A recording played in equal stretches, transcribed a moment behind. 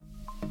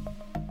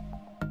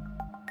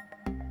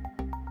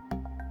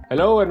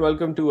Hello and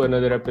welcome to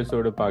another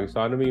episode of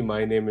Pakistonomy.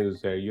 My name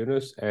is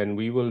Yunus, and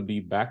we will be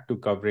back to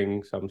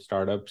covering some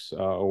startups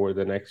over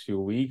the next few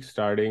weeks,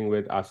 starting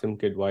with Asim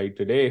Kidwai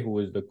today, who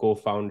is the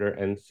co-founder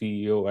and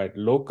CEO at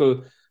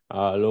LOKAL.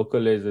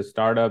 LOKAL is a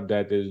startup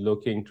that is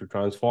looking to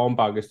transform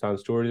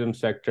Pakistan's tourism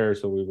sector,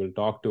 so we will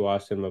talk to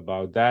Asim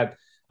about that.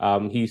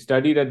 He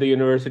studied at the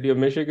University of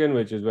Michigan,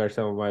 which is where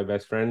some of my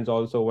best friends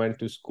also went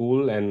to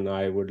school, and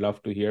I would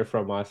love to hear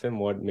from Asim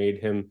what made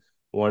him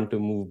want to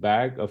move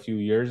back a few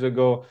years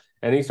ago,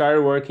 and he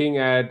started working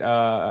at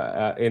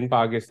in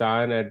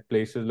Pakistan at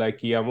places like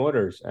Kia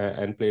Motors,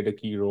 and played a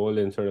key role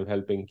in sort of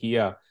helping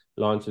Kia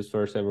launch its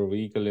first ever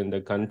vehicle in the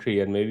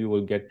country. And maybe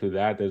we'll get to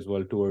that as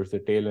well towards the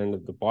tail end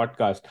of the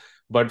podcast.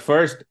 But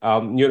first,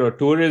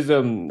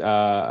 tourism,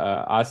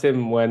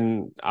 Asim,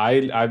 when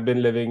I've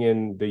been living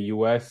in the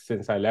US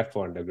since I left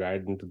for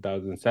undergrad in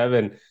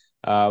 2007.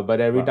 But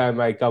every Wow. time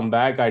I come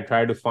back, I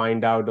try to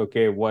find out,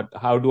 okay,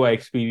 how do I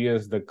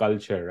experience the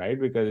culture, right?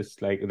 Because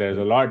it's like there's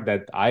a Mm. lot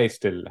that I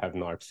still have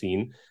not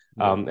seen.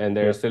 Yeah. And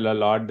there's Yeah. still a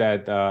lot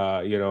that,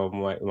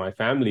 my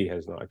family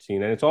has not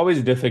seen. And it's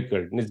always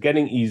difficult. And it's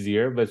getting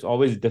easier, but it's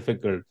always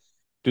difficult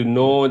to Mm.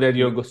 know that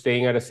Yeah. you're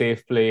staying at a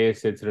safe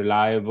place, it's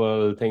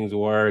reliable, things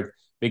work.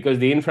 Because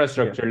the Yeah.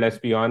 infrastructure, let's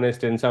be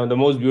honest, in some of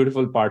the most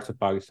beautiful parts of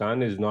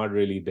Pakistan is not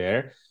really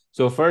there.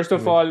 So first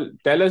of Yeah. all,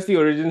 tell us the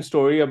origin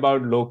story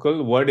about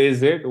LOKAL. What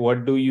is it?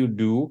 What do you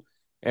do?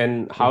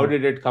 And how Mhm.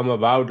 did it come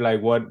about?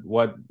 Like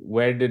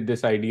where did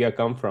this idea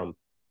come from?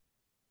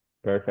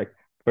 Perfect.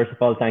 First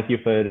of all, thank you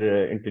for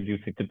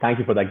thank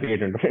you for that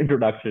great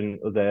introduction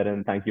there,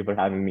 and thank you for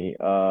having me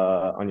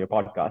on your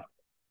podcast.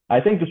 I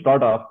think to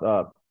start off,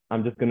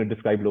 I'm just going to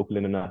describe Local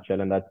in a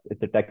nutshell, and that's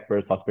it's a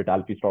tech-first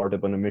hospitality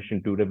startup on a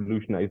mission to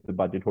revolutionize the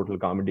budget hotel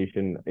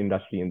accommodation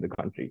industry in the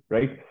country,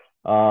 right?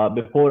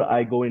 Before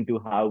I go into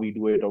how we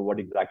do it or what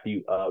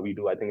exactly we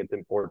do, I think it's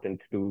important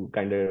to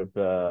kind of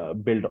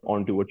build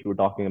onto what you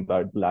were talking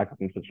about, the lack of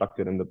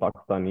infrastructure in the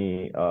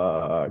Pakistani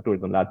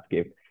tourism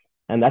landscape.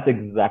 And that's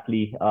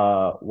exactly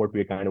what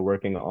we're kind of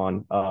working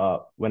on.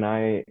 When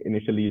I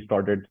initially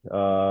started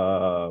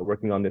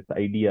working on this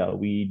idea,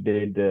 we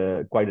did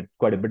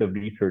quite a bit of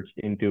research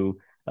into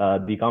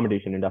the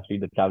accommodation industry,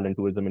 the travel and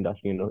tourism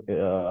industry,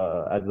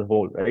 as a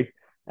whole, right?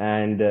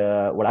 And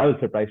what I was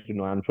surprised to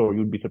know, I'm sure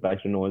you'd be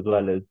surprised to know as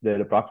well, is there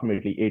are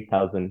approximately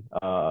 8,000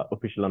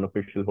 official,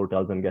 unofficial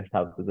hotels and guest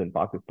houses in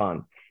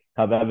Pakistan.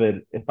 However,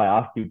 if I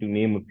asked you to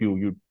name a few,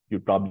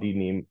 you'd probably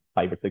name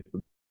five or six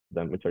of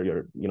them, which are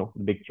your,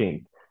 big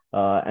chains.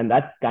 And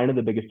that's kind of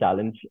the biggest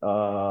challenge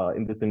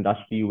in this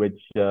industry,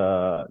 which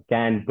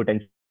can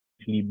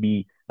potentially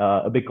be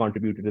a big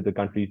contributor to the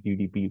country's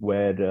GDP,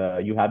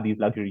 where you have these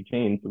luxury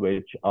chains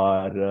which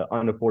are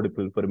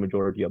unaffordable for a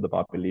majority of the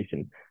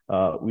population.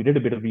 We did a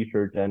bit of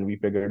research and we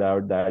figured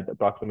out that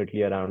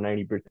approximately around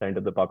 90%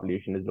 of the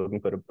population is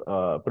looking for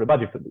a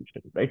budget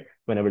solution, right?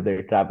 Whenever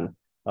they travel.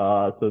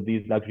 So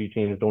these luxury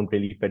chains don't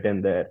really fit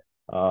in there.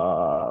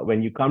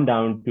 When you come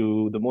down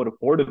to the more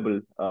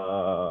affordable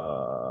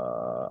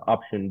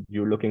options,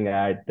 you're looking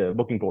at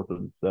booking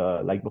portals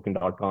like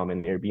Booking.com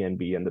and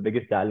Airbnb. And the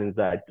biggest challenge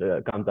that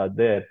comes out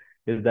there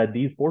is that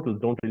these portals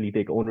don't really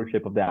take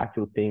ownership of the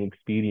actual staying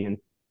experience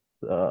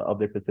of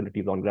their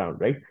facilities on ground,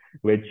 right?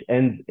 Which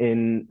ends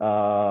in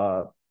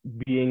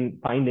being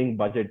finding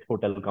budget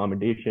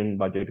accommodation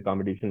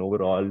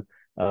overall,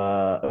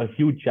 a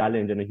huge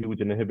challenge and a huge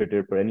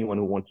inhibitor for anyone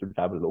who wants to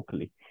travel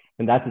locally.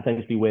 And that's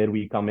essentially where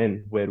we come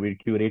in, where we're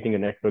curating a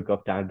network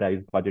of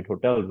standardized budget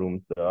hotel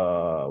rooms,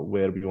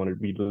 where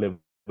we deliver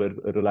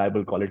a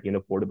reliable quality and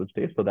affordable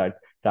stay so that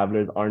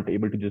travelers aren't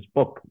able to just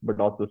book, but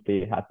also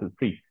stay hassle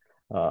free.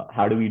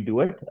 How do we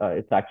do it?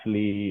 It's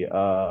actually,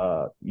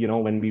 when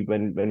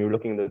you're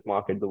looking at this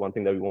market, the one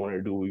thing that we wanted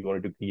to do, we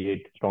wanted to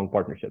create strong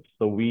partnerships.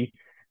 So we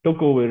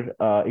took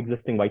over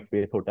existing white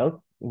space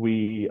hotels.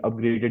 We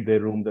upgraded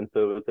their rooms and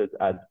services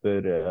as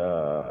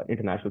per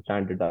international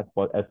standards,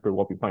 as per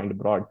what we find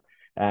abroad.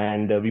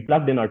 And we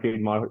plugged in our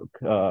trademark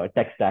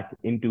tech stack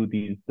into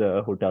these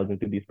hotels,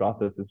 into these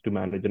processes to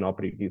manage and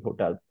operate these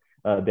hotels.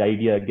 The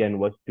idea again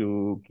was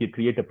to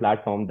create a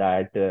platform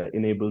that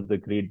enables a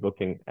great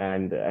booking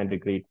and a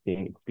great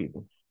staying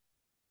experience.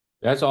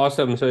 That's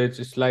awesome. So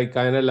it's like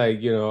kind of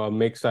like, a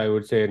mix, I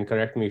would say, and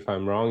correct me if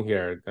I'm wrong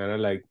here, kind of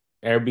like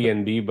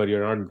Airbnb, but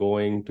you're not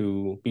going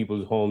to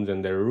people's homes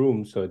and their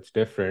rooms, so it's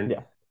different. Yeah,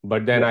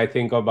 But then yeah, I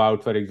think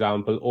about, for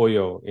example,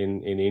 Oyo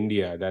in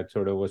India, that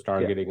sort of was yeah,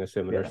 targeting a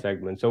similar yeah,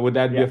 segment. So would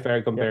that be a yeah, fair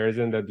yeah.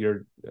 comparison that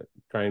you're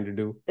trying to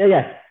do?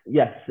 Yes,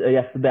 yes,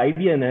 yes. The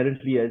idea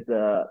inherently is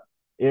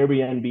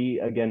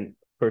Airbnb, again,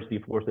 firstly,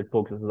 of course, it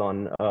focuses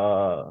on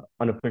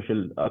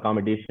unofficial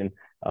accommodation.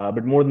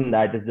 But more than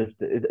that,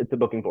 it's a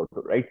booking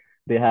portal, right?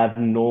 They have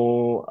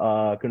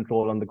no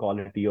control on the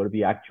quality or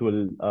the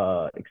actual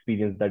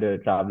experience that a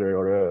traveler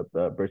or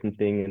a person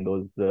staying in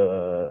those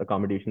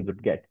accommodations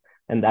would get.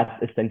 And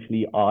that's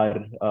essentially our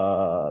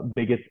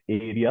biggest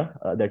area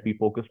that we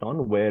focused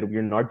on, where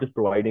we're not just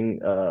providing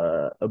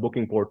a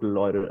booking portal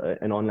or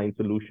an online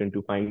solution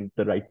to find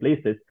the right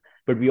places.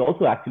 but we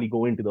also actually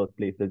go into those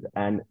places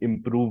and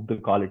improve the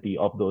quality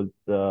of those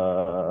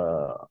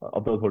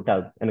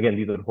hotels. And again,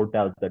 these are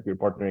hotels that we're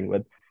partnering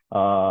with.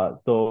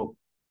 So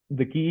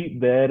the key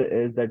there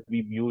is that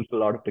we've used a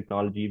lot of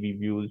technology.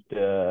 We've used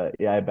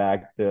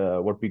AI-backed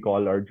what we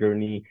call our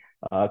journey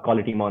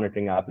quality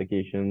monitoring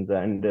applications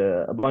and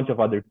a bunch of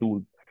other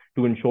tools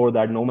to ensure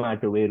that no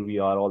matter where we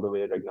are, all the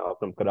way right now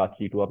from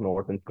Karachi to up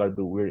north in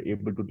Skardu, we're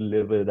able to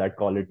deliver that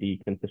quality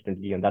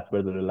consistently, and that's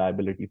where the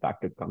reliability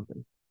factor comes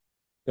in.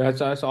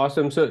 That's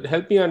awesome. So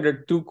help me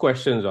under two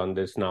questions on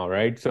this now,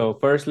 right? So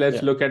first, let's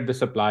Yeah, look at the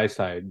supply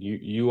side.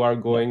 You are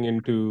yeah, going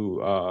into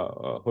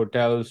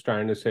hotels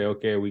trying to say,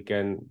 okay, we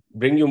can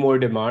bring you more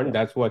demand. yeah,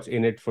 That's what's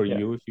in it for yeah,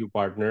 you if you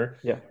partner.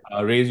 yeah,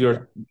 Raise yeah,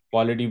 your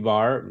quality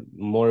bar,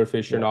 more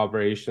efficient yeah,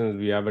 operations.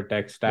 We have a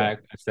tech yeah,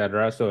 stack,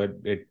 etc. So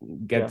it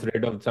gets yeah,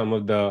 rid of some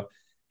of the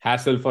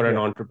hassle for an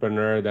yeah,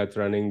 entrepreneur that's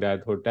running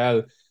that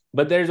hotel.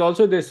 But there's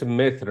also this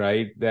myth,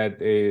 right? That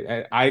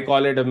I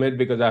call it a myth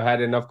because I've had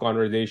enough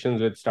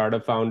conversations with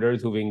startup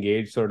founders who've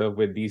engaged sort of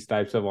with these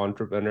types of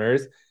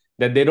entrepreneurs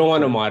that they don't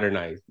want to yeah.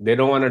 modernize, they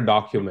don't want to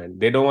document,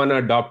 they don't want to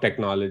adopt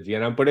technology.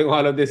 And I'm putting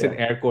all of this in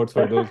Yeah. air quotes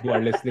for those who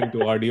are listening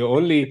to audio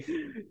only.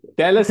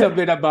 Tell us a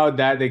bit about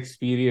that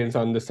experience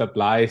on the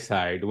supply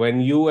side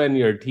when you and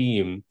your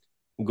team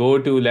go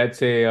to, let's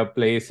say, a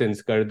place in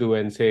Skardu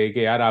and say,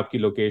 "Okay, yaar, aapki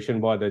location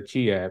bahut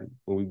achhi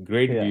hai,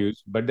 great Yeah,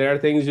 views, but there are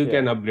things you yeah,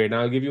 can upgrade."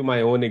 I'll give you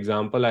my own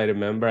example. I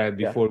remember yeah,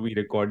 before we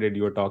recorded,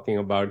 you were talking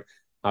about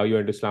how you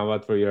went to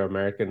Islamabad for your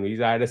American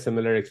visa. I had a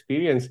similar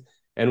experience,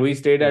 and we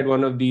stayed at yeah.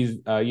 one of these,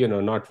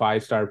 not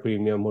five-star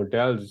premium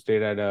hotels. We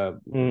stayed at a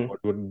Mm.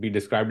 what would be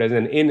described as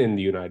an inn in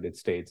the United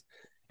States.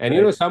 And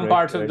Right, some right,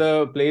 parts of right.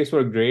 the place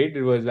were great.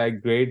 It was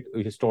like great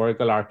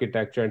historical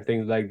architecture and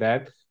things like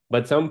that.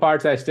 But some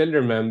parts I still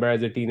remember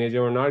as a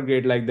teenager were not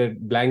great. Like the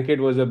blanket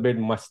was a bit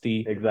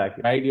musty,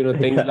 Exactly. right? Things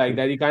like Exactly.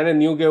 that. You kind of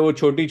knew that wo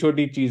choti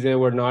choti cheezein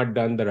were not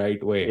done the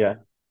right way. Yeah,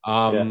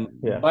 yeah,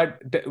 yeah.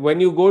 But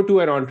when you go to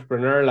an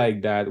entrepreneur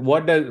like that,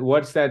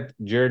 what's that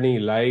journey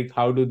like?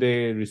 How do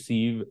they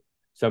receive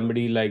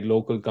somebody like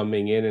local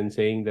coming in and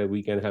saying that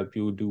we can help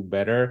you do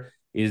better?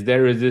 Is there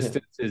Yeah.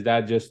 resistance? Is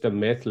that just a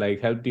myth?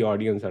 Like, help the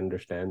audience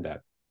understand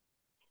that.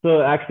 So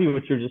actually,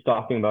 what you're just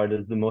talking about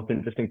is the most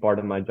interesting part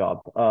of my job.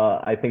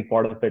 I think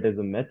part of it is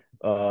a myth,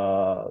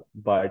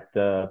 but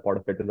part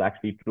of it is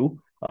actually true.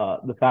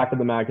 The fact of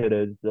the matter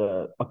is,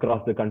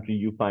 across the country,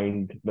 you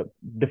find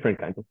different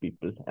kinds of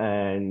people,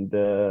 and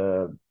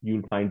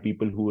you'll find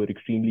people who are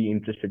extremely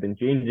interested in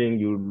changing.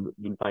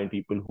 You'll find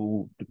people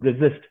who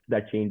resist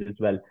that change as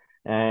well,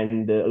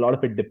 and a lot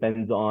of it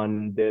depends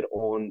on their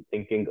own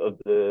thinking of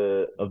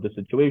the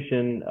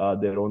situation,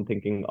 their own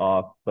thinking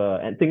of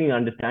and thinking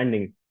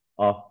understanding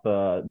of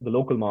the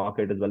local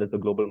market as well as the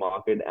global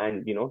market,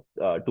 and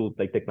tools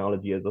like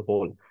technology as a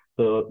whole.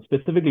 So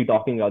specifically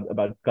talking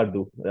about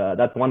Skardu,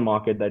 that's one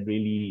market that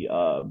really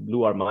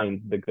blew our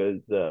minds,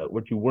 because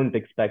what you wouldn't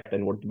expect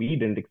and what we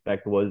didn't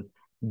expect was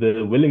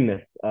the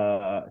willingness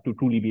to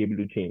truly be able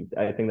to change.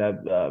 I think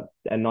that,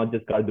 and not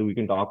just Skardu, we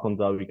can talk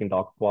Hunza, we can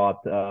talk Swat,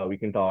 we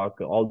can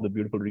talk all the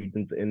beautiful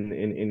regions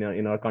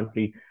in our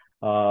country.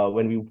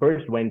 When we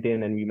first went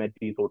in and we met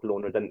these hotel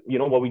owners, and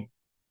what we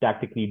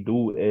tactically do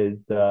is,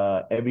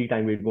 every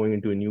time we're going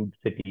into a new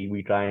city,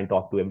 we try and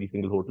talk to every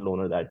single hotel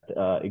owner that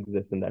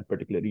exists in that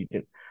particular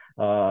region.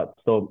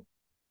 So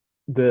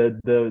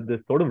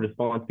the sort of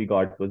response we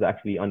got was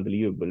actually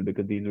unbelievable,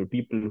 because these were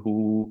people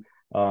who,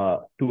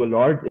 to a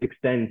large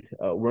extent,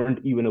 weren't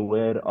even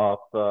aware of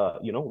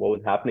what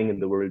was happening in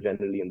the world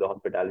generally in the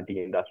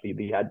hospitality industry.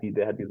 They had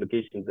these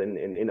locations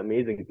in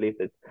amazing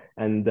places,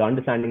 and the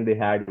understanding they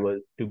had was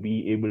to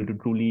be able to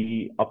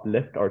truly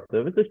uplift our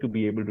services, to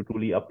be able to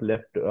truly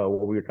uplift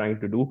what we were trying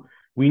to do.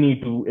 We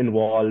need to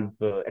involve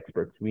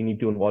experts. We need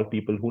to involve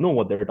people who know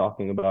what they're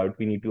talking about.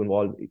 We need to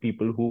involve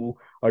people who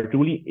are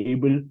truly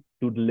able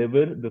to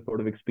deliver the sort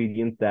of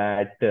experience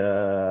that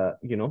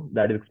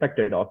that is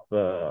expected of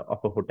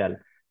a hotel.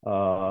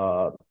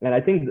 And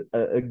I think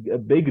a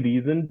big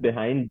reason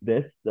behind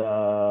this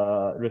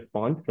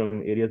response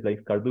from areas like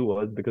Skardu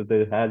was because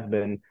there has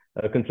been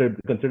a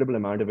considerable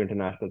amount of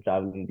international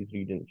travel in these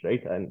regions,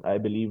 right? And I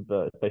believe,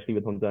 especially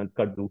with Hunza and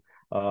Skardu,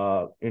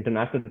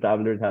 international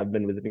travelers have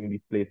been visiting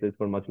these places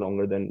for much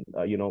longer than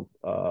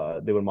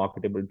they were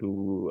marketable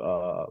to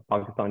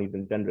Pakistanis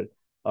in general.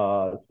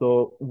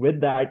 So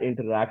with that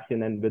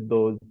interaction and with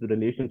those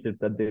relationships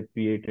that they've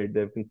created,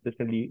 they've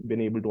consistently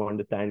been able to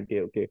understand,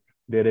 okay,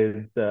 there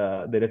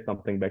is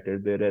something better.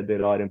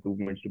 There are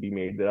improvements to be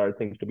made. There are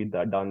things to be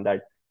done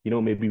that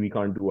maybe we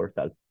can't do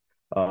ourselves.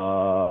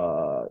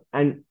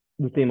 And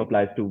the same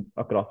applies to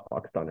across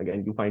Pakistan.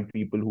 Again, you find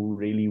people who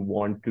really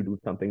want to do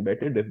something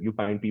better. You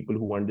find people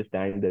who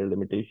understand their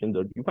limitations,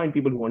 or you find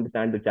people who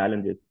understand the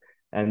challenges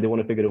and they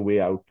want to figure a way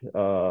out.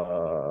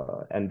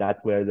 And that's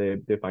where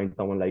they find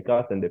someone like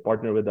us and they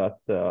partner with us,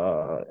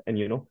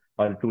 and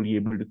are truly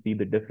able to see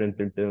the difference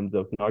in terms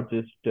of not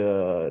just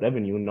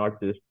revenue,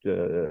 not just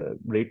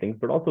ratings,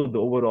 but also the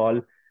overall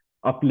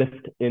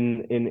uplift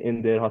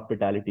in their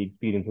hospitality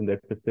experience, in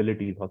their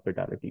facilities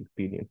hospitality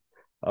experience.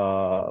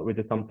 which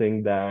is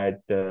something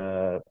that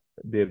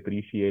they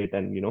appreciate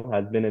and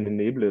has been an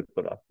enabler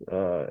for us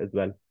as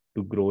well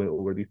to grow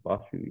over these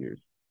past few years.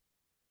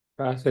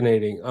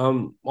 Fascinating.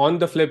 On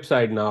the flip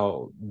side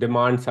now,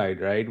 demand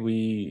side, right?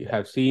 We Yeah,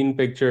 have seen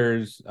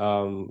pictures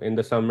in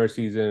the summer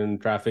season,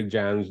 traffic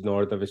jams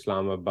north of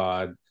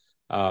Islamabad,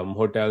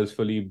 hotels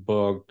fully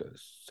booked,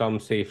 some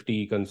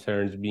safety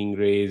concerns being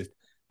raised.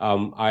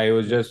 I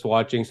was yeah, just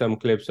watching some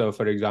clips of,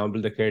 for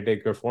example, the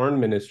caretaker foreign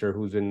minister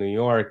who's in New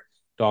York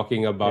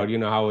talking about,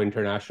 yeah, how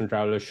international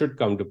travelers should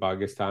come to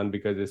Pakistan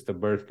because it's the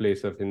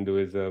birthplace of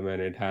Hinduism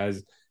and it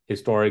has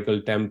historical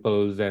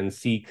temples and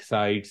Sikh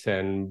sites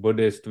and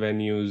Buddhist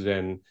venues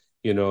and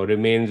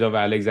remains of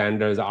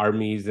Alexander's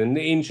armies and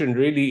the ancient,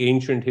 really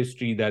ancient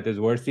history that is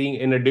worth seeing,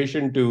 in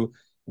addition to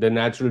the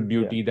natural yeah,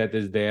 beauty that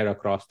is there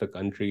across the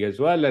country as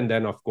well. And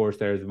then, of course,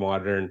 there's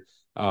modern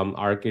yeah,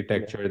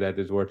 architecture that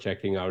is worth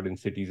checking out in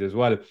cities as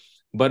well.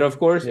 But of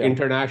course, yeah.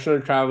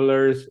 international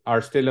travelers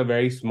are still a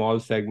very small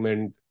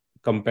segment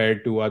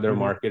compared to other Hmm.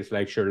 markets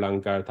like Sri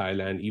Lanka,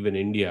 Thailand, even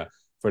India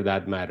for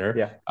that matter.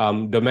 Yeah,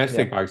 yeah,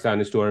 Domestic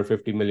Pakistan is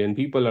 250 million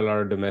people. A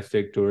lot of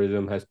domestic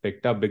tourism has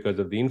picked up because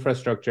of the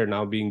infrastructure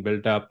now being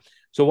built up.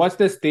 So, what's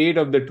the state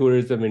of the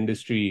tourism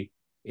industry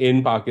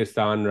in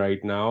Pakistan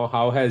right now?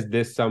 How has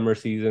this summer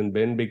season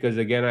been? Because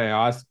again, I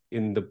asked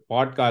in the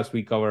podcast,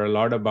 we cover a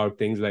lot about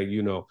things like,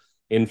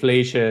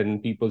 inflation,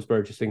 people's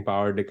purchasing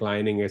power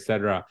declining,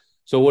 etc.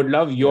 So, would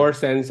love yeah, your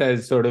sense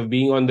as sort of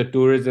being on the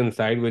tourism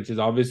side, which is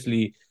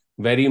obviously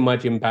very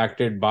much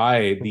impacted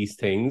by these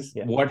things.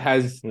 yeah, What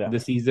has yeah. the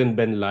season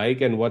been like,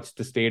 and what's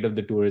the state of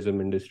the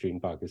tourism industry in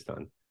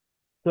Pakistan?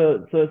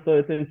 So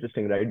it's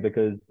interesting, right?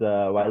 Because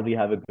while we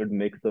have a good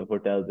mix of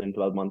hotels in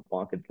 12-month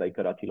markets like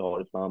Karachi,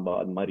 Lahore,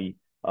 Islamabad, Murree,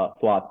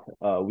 Swat,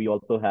 we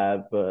also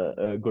have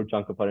a good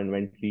chunk of our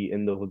inventory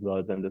in the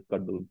Huzlas and the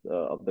Skardus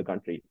of the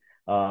country.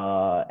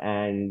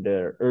 And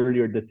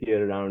earlier this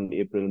year, around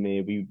April,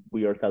 May,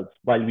 we ourselves,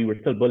 while we were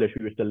still bullish,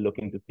 we were still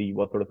looking to see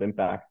what sort of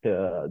impact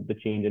the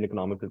change in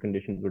economical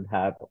conditions would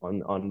have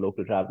on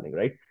local traveling,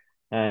 right?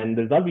 And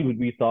the result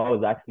we saw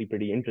was actually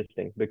pretty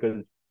interesting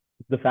because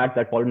the fact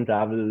that foreign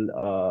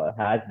travel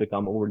has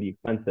become overly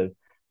expensive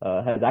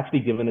has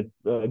actually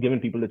given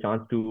people the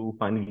chance to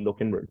finally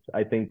look inwards.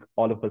 I think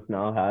all of us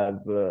now have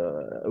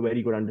a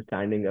very good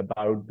understanding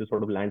about the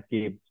sort of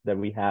landscapes that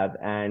we have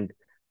and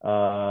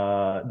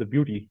the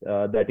beauty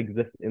that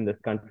exists in this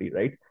country,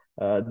 right?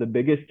 The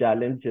biggest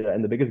challenge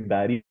and the biggest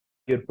barrier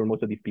for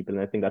most of these people,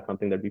 and I think that's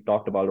something that we've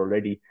talked about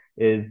already,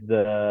 is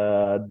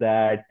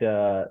that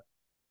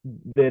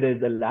there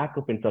is a lack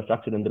of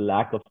infrastructure and the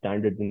lack of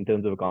standards in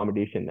terms of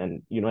accommodation.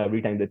 And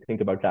every time they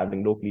think about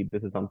traveling locally,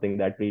 this is something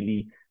that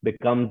really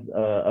becomes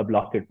a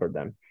blockade for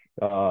them.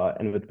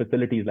 And with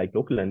facilities like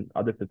local and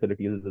other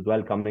facilities as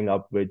well coming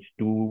up, which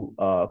do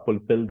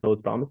fulfill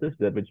those promises,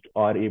 which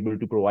are able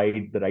to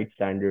provide the right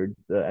standards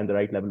and the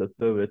right level of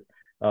service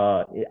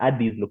at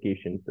these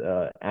locations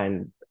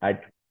and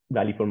at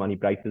value for money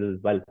prices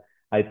as well.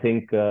 I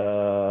think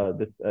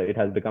this it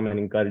has become an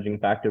encouraging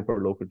factor for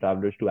local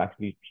travelers to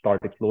actually start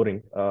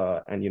exploring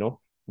and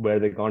where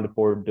they can't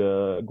afford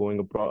going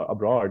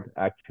abroad,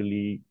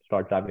 actually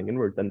start traveling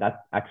inwards, and that's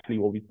actually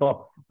what we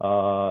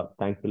saw.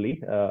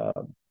 Thankfully,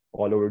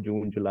 all over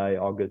June, July,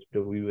 August,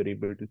 we were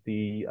able to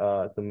see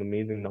some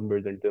amazing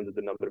numbers in terms of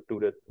the number of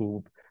tourists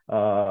who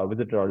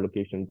visited our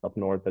locations up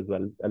north as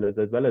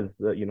well as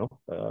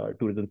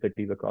tourism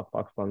cities across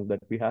Pakistan that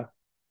we have.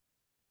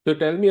 So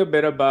tell me a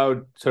bit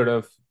about sort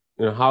of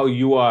how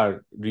you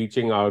are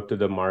reaching out to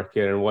the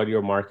market and what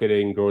your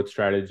marketing growth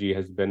strategy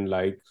has been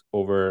like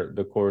over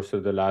the course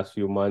of the last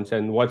few months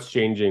and what's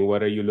changing.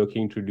 What are you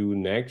looking to do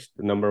next?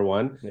 Number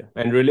one. Yeah,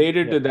 And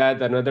related yeah, to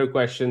that, another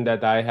question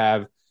that I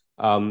have,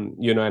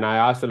 and I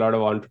asked a lot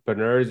of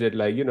entrepreneurs, it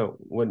like,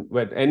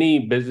 when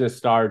any business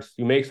starts,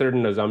 you make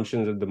certain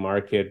assumptions of the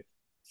market.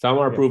 Some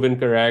are yeah, proven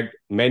correct,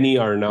 many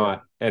are yeah,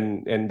 not.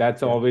 And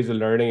that's yeah, always a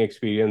learning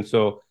experience.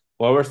 So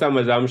what were some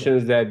yeah,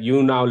 assumptions that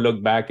you now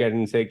look back at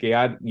and say कि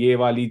यार ये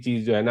वाली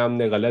चीज जो है ना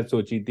हमने गलत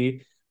सोची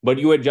थी, but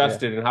you yeah,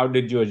 adjusted, and how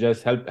did you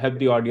adjust? Help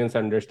the audience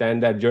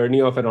understand that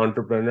journey of an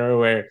entrepreneur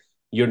where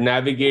you're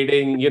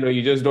navigating,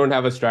 you just don't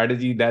have a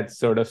strategy that's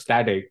sort of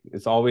static.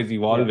 It's always yeah,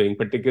 evolving,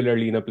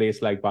 particularly in a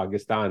place like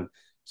Pakistan.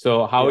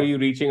 So how are yeah, you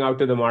reaching out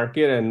to the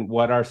market, and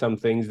what are some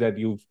things that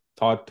you've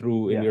thought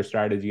through in yeah. your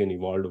strategy and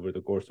evolved over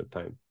the course of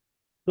time?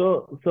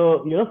 So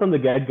from the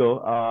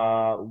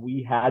get-go,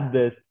 we had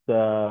this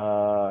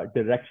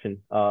direction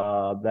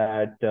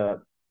that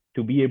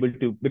to be able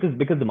to, because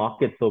the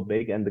market's so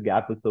big and the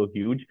gap is so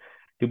huge,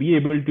 to be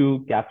able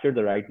to capture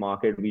the right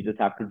market, we just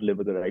have to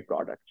deliver the right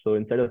product. So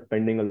instead of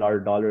spending a lot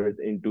of dollars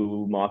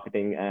into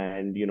marketing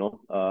and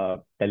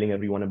telling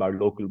everyone about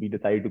local, we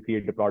decided to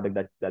create a product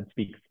that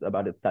speaks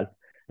about itself.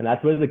 And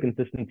that's where the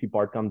consistency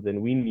part comes in.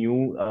 We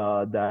knew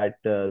that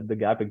the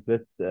gap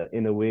exists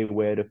in a way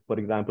where, if, for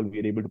example,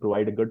 we are able to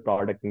provide a good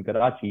product in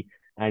Karachi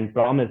and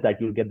promise that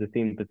you'll get the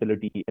same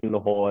facility in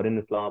Lahore, in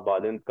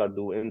Islamabad, in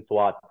Skardu, in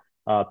Swat,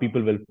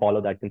 people will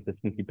follow that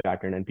consistency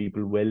pattern and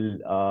people will,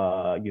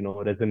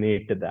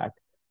 resonate to that.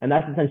 And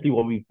that's essentially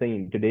what we've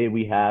seen. Today,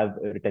 we have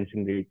a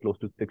retention rate close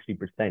to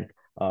 60%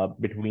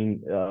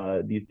 between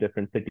these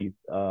different cities.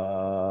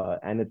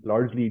 And it's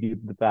largely due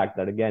to the fact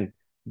that, again,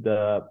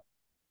 the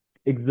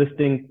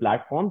existing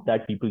platforms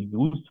that people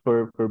use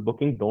for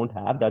booking don't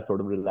have that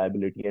sort of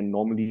reliability and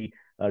normally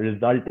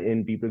result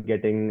in people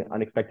getting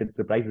unexpected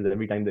surprises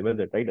every time they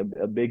visit, right?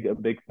 A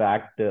big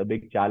fact, a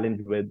big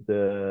challenge with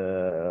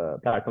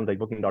platforms like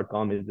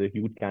booking.com is the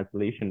huge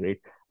cancellation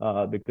rate,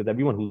 because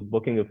everyone who's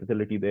booking a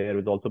facility there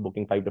is also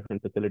booking 5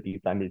 different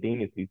facilities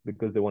simultaneously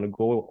because they want to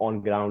go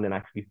on ground and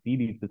actually see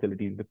these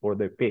facilities before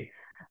they pay.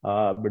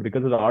 But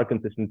because of our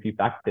consistency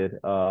factor,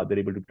 they're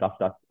able to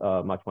trust us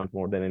much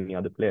more than any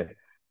other player.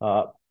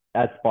 Uh,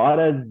 as far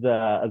as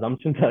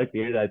assumptions are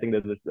created, I think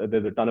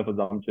there's a ton of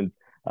assumptions.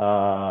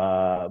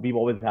 We've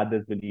always had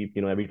this belief,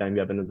 every time you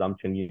have an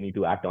assumption, you need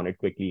to act on it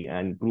quickly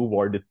and prove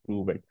or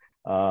disprove it.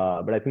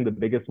 But I think the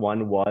biggest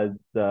one was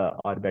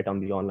our bet on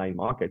the online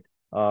market.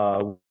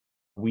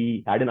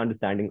 We had an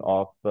understanding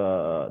of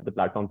the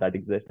platforms that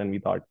exist, and we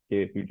thought,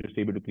 okay, if we're just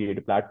able to create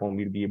a platform,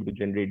 we'll be able to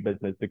generate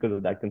business because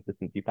of that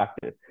consistency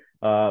factor.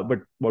 But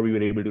what we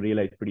were able to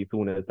realize pretty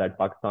soon is that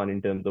Pakistan, in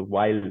terms of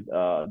while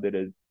there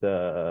is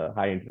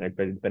high internet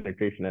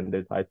penetration and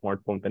there's high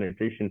smartphone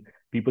penetration,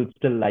 people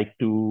still like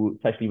to,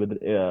 especially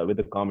with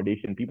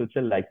accommodation, people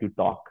still like to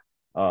talk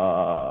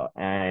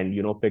and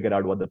figure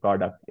out what the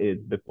product is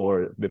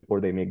before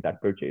they make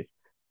that purchase.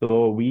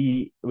 So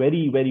we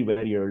very, very,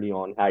 very early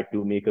on had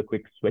to make a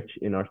quick switch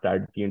in our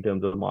strategy in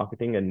terms of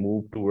marketing and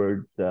move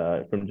towards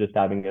from just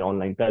having an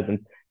online presence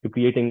to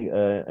creating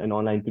an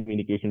online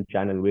communication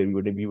channel where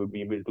we would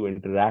be able to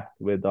interact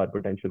with our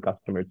potential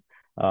customers,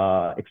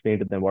 explain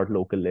to them what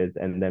local is,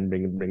 and then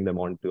bring them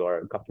onto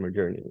our customer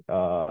journey.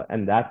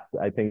 And that's,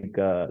 I think,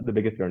 the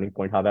biggest learning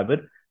point.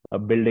 However,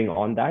 building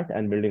on that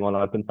and building on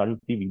our consultancy,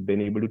 we've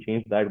been able to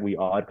change that. We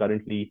are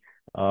currently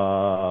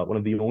one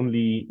of the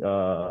only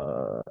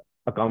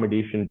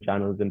accommodation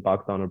channels in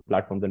Pakistan or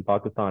platforms in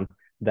Pakistan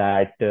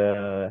that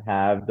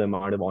have the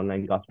amount of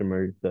online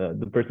customers,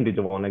 the percentage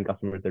of online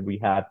customers that we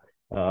have.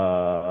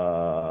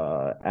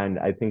 And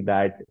I think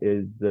that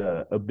is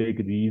a big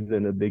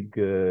reason, a big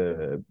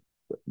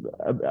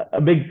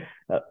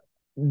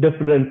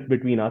difference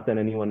between us and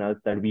anyone else,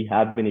 that we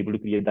have been able to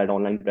create that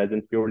online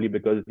presence purely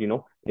because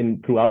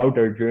in throughout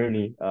our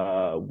journey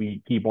we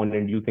keep on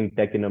introducing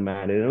tech in a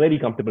very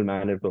comfortable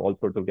manner for all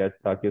sorts of guests.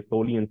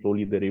 Slowly and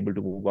slowly they're able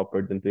to move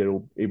upwards and they're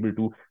able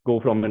to go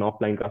from an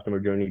offline customer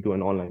journey to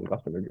an online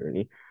customer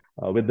journey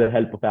with the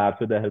help of apps,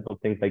 with the help of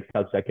things like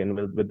self check-in,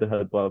 with the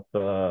help of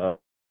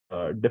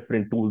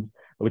different tools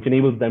which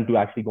enables them to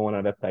actually go on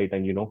our website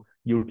and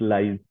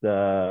utilize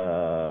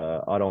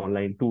our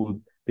online tools.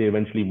 They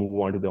eventually move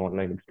on to the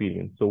online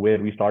experience. So where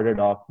we started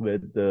off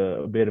with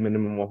the bare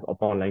minimum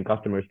of online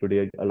customers,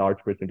 today a large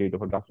percentage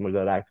of our customers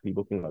are actually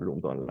booking our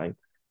rooms online.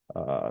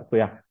 So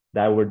yeah,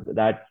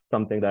 that's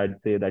something that I'd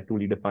say that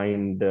truly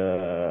defined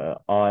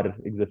our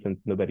existence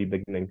in the very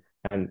beginning,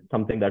 and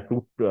something that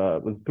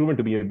was proven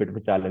to be a bit of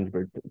a challenge,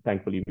 but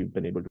thankfully we've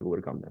been able to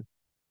overcome them.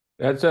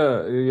 That's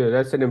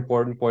an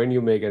important point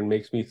you make and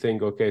makes me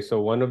think, okay,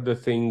 so one of the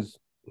things,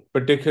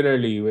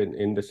 particularly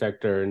in the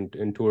sector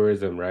in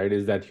tourism, right,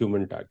 is that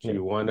human touch. Yeah,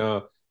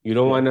 You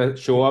don't yeah, wanna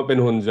show up in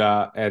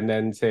Hunza and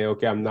then say,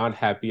 okay, I'm not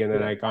happy and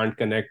then yeah, I can't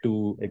connect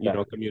to,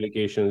 exactly,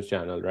 communications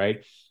channel,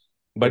 right?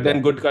 But then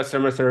exactly. good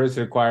customer service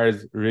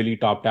requires really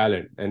top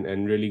talent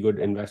and really good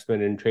Yeah,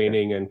 investment in yeah,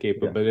 training and yeah,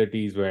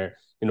 capabilities where,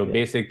 yeah,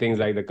 basic things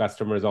like the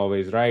customer is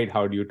always right.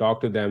 How do you talk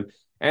to them?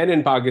 And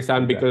in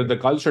Pakistan, because of exactly.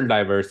 the cultural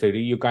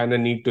diversity, you kind of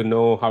need to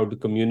know how to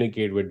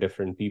communicate with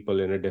different people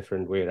in a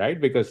different way, right?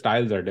 Because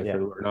styles are Yeah,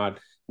 different.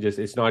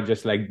 It's not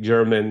just like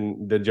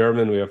the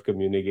German way of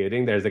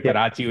communicating. There's a yeah,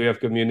 Karachi way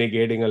of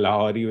communicating, a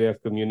Lahori way of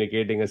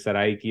communicating, a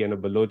Saraiki and a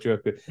Baloch way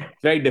of, it's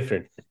very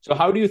different. So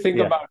how do you think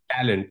yeah, about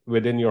talent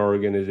within your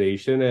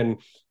organization?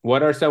 And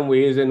what are some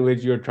ways in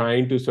which you're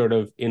trying to sort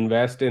of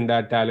invest in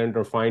that talent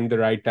or find the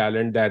right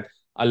talent that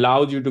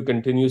allows you to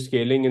continue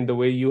scaling in the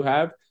way you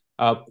have?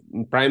 Uh,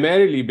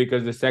 Primarily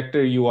because the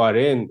sector you are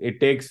in, it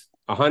takes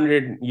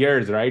 100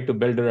 years, right, to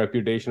build a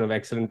reputation of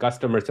excellent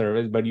customer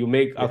service, but you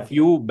make a yeah,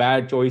 few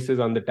bad choices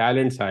on the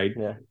talent side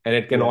yeah, and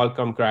it can yeah. all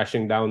come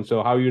crashing down.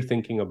 So how are you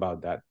thinking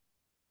about that?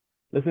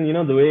 Listen,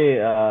 the way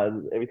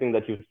everything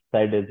that you've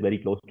said is very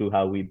close to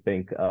how we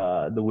think.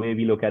 The way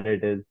we look at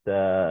it is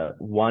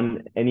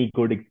one, any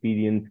good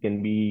experience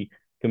can be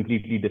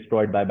completely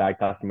destroyed by bad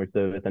customer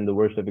service, and the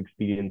worst of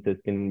experiences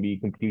can be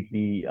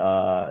completely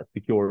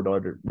secured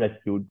or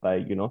rescued by,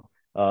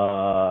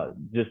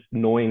 just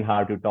knowing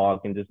how to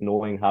talk and just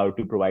knowing how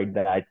to provide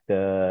that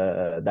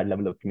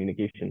level of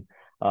communication.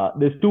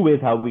 There's two ways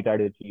how we try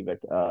to achieve it.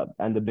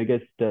 And the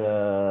biggest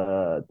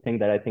thing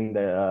that I think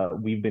that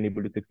we've been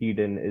able to succeed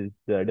in is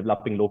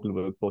developing local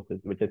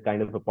workforces, which is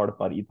kind of a part of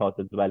our ethos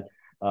as well.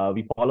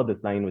 We follow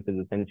this line, which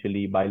is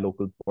essentially buy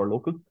locals for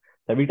locals.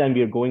 So every time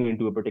we are going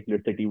into a particular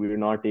city, we are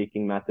not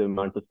taking massive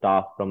amounts of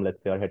staff from,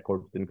 let's say, our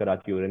headquarters in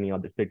Karachi or any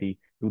other city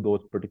to those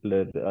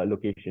particular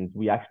locations.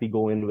 We actually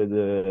go in with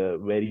a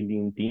very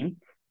lean team,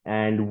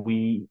 and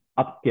we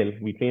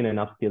upskill, we train and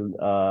upskill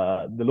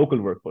the local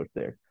workforce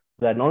there.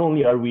 So that not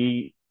only are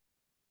we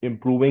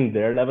improving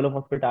their level of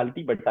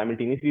hospitality, but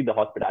simultaneously the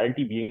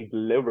hospitality being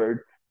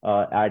delivered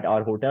at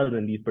our hotels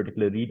in these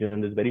particular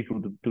regions is very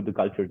true to the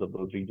cultures of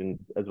those regions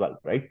as well,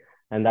 right?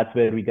 And that's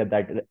where we get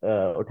that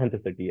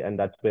authenticity, and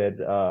that's where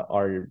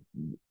our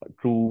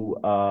true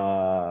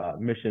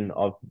mission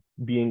of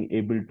being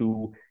able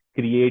to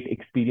create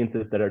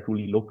experiences that are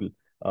truly local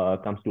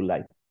comes to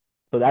life.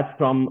 So that's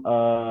from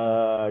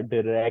a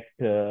direct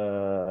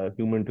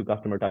human to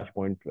customer touch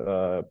point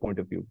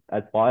of view.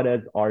 As far as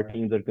our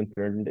teams are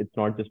concerned, it's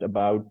not just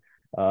about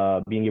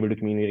being able to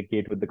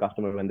communicate with the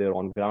customer when they're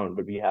on ground,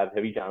 but we have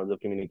heavy channels of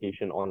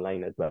communication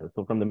online as well.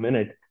 So from the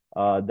minute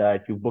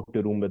that you booked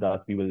a room with us,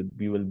 we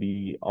will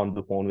be on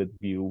the phone with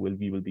you.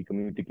 We will be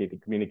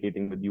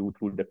communicating with you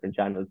through different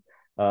channels.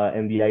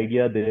 And the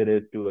idea there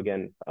is to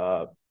again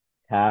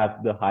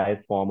have the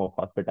highest form of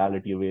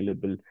hospitality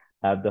available,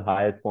 have the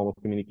highest form of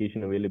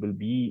communication available,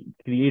 be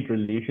create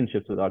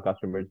relationships with our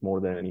customers more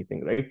than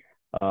anything, right?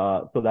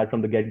 So that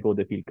from the get-go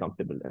they feel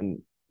comfortable. And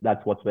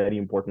that's what's very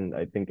important.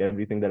 I think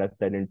everything that I've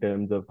said in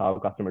terms of how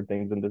customer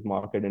thinks in this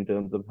market, in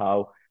terms of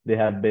how they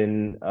have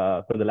been,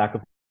 for the lack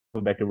of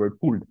a better word,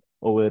 fooled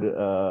over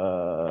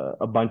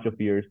a bunch of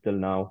years till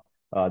now.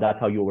 That's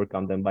how you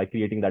overcome them, by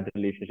creating that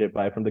relationship,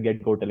 by from the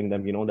get-go telling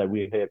them, that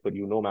we're here for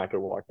you no matter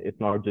what. It's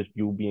not just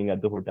you being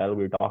at the hotel.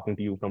 We're talking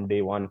to you from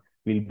day one.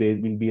 We'll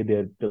be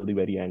there till the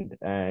very end,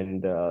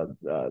 and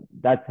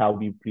that's how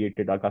we've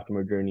created our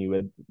customer journey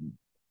with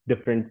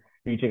different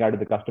reaching out to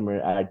the customer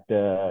at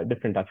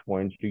different touch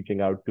points,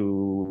 reaching out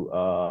to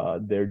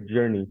their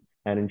journey,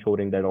 and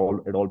ensuring that all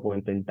at all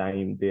points in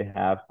time they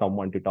have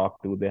someone to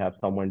talk to, they have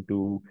someone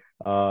to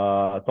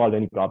solve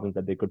any problems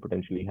that they could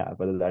potentially have,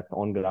 whether that's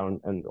on ground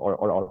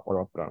or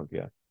off ground.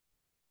 Yeah.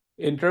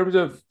 In terms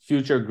of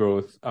future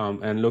growth,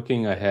 and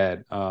looking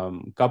ahead,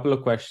 couple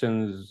of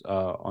questions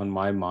on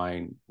my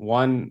mind.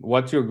 One,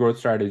 what's your growth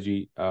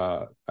strategy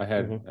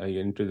ahead Mm-hmm.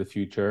 into the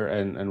future,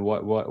 and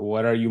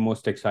what are you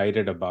most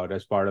excited about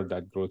as part of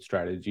that growth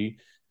strategy?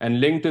 And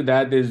linked to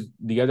that is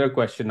the other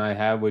question I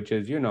have, which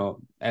is,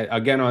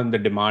 again, on the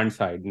demand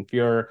side, if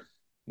you're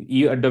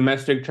a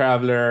domestic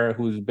traveler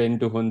who's been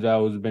to Hunza,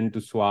 who's been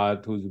to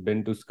Swat, who's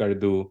been to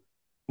Skardu,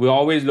 we're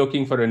always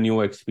looking for a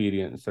new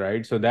experience,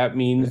 right? So that Yeah.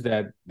 means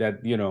that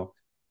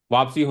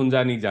वापसी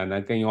hunza nahi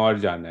jana, kahin aur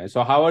jana hai.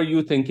 So how are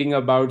you thinking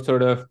about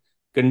sort of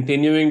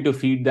continuing to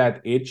feed that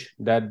itch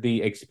that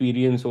the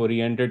experience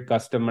oriented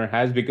customer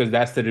has, because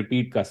that's the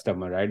repeat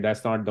customer, right?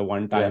 That's not the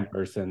one time Yeah.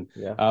 person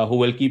Yeah. who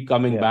will keep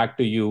coming Yeah. back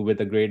to you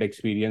with a great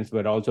experience,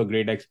 but also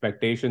great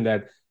expectation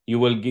that you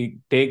will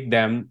take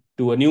them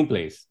to a new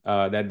place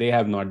that they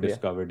have not Yeah.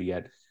 discovered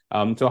yet.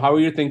 So how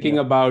are you thinking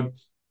Yeah. about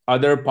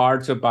other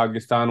parts of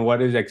Pakistan?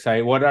 What is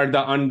exciting? What are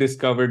the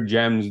undiscovered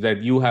gems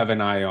that you have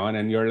an eye on?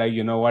 And you're like,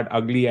 you know what,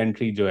 ugly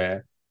entry jo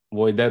hai,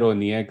 wo idhar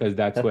honi hai, because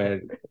that's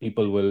where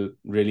people will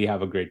really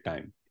have a great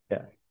time.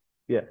 Yeah.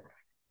 Yeah.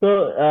 So,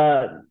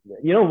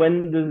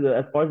 when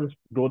as far as this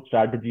growth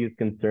strategy is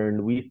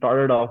concerned, we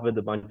started off with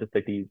a bunch of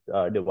cities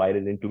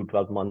divided into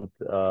 12-month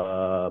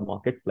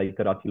markets like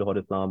Karachi, Lahore,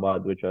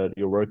 Islamabad, which are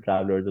your work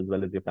travelers as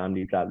well as your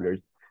family travelers.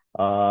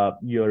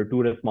 Your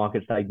tourist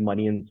markets like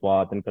Mani and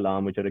Swat and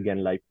Kalam, which are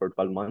again live for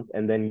 12 months.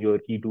 And then your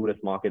key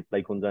tourist markets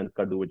like Hunza and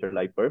Skardu, which are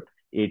live for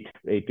 8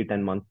 to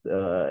 10 months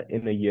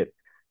in a year.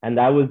 And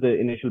that was the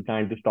initial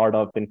plan, to start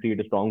off and create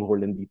a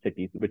stronghold in these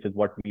cities, which is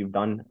what we've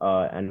done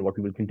and what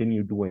we will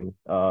continue doing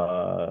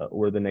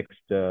over the next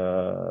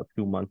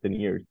few months and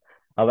years.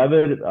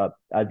 However,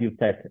 as you've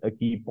said, a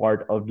key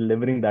part of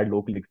delivering that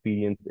local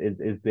experience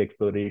is the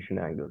exploration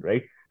angle,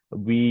 right?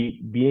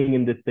 We being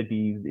in these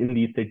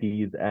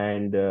cities,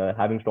 and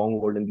having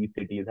stronghold in these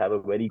cities, have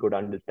a very good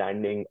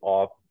understanding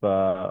of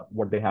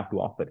what they have to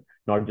offer,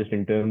 not just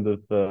in terms of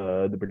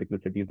the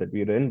particular cities that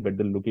we're in, but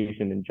the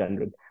location in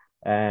general.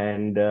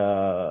 And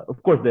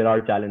of course, there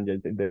are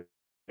challenges. There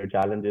are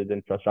challenges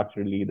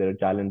infrastructurally. There are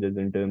challenges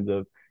in terms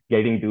of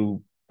getting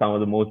to some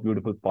of the most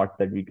beautiful spots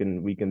that we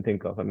can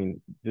think of. I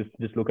mean,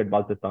 just look at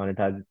Baltistan. It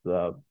has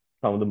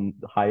some of the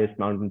highest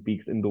mountain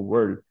peaks in the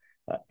world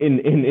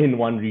in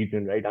one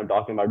region, right? I'm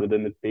talking about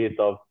within the space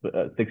of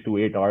 6 to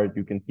 8 hours,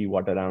 you can see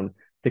what around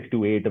 6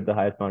 to 8 of the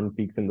highest mountain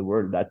peaks in the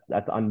world.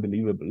 That's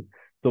unbelievable.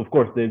 So of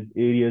course, there's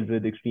areas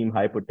with extreme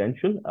high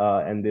potential,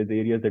 and there's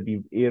areas that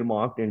we've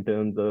earmarked in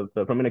terms of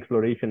from an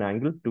exploration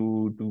angle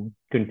to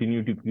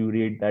continue to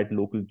curate that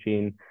local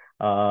chain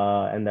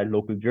and that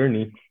local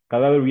journey.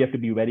 However, we have to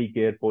be very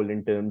careful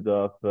in terms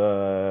of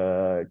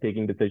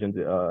taking decisions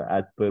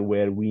as per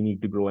where we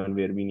need to grow and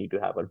where we need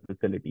to have our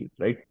facilities,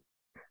 right?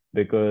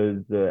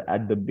 Because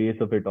at the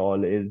base of it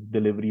all is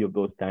delivery of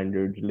those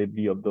standards,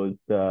 delivery of those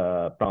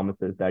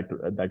promises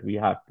that we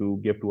have to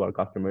give to our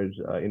customers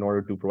in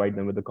order to provide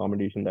them with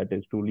accommodation that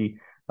is truly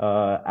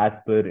as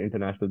per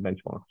international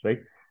benchmarks, right?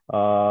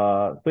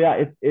 So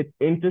yeah, it's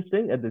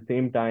interesting. At the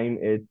same time,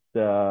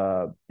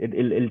 it'll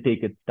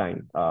take its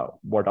time.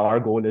 What our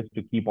goal is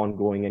to keep on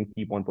growing and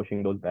keep on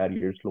pushing those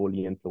barriers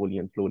slowly and slowly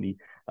and slowly,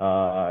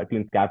 to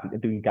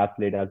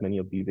encapsulate as many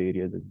of these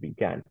areas as we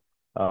can.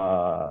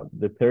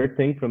 The third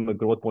thing from a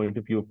growth point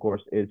of view, of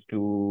course, is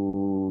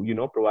to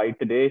provide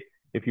today.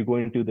 If you go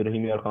into the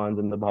Rahim Yar Khans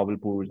and the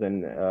Bhavalpurs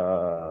and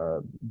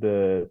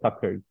the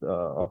Takhars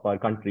of our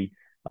country,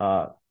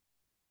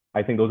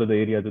 I think those are the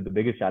areas with the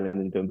biggest challenge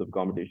in terms of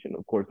competition.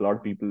 Of course, a lot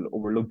of people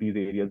overlook these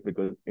areas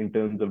because, in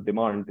terms of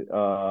demand,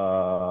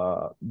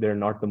 they're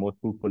not the most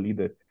fruitful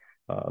either.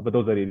 But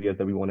those are areas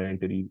that we want to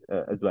enter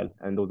as well,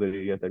 and those are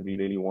areas that we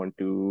really want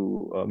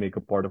to make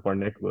a part of our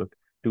network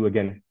to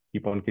again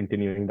keep on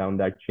continuing down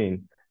that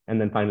chain. And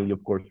then finally,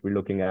 of course, we're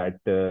looking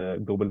at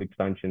global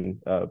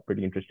expansion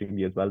pretty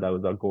interestingly as well. That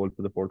was our goal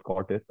for the fourth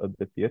quarter of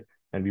this year,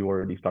 and we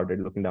already started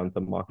looking down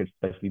some markets,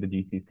 especially the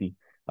GCC,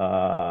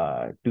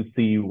 to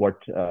see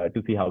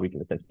how we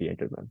can essentially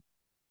enter them.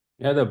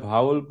 Yeah, the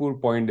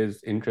Bhavalpur point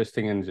is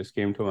interesting and just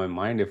came to my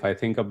mind. If I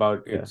think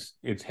about Yeah,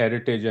 its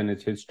heritage and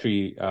its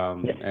history, yeah,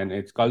 and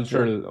its yeah,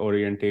 cultural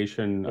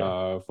orientation,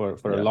 yeah, for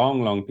a yeah,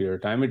 long period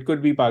of time, it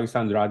could be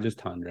Pakistan's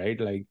Rajasthan, right?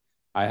 Like,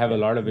 I have a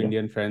yeah, lot of yeah.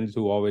 Indian friends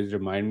who always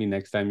remind me,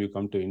 next time you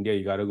come to India,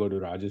 you got to go to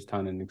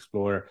Rajasthan and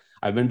explore.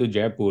 I've been to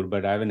Jaipur,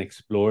 but I haven't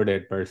explored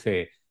it per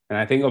se. And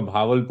I think of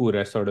Bhavalpur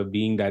as sort of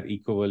being that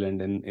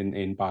equivalent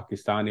in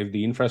Pakistan, if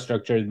the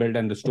infrastructure is built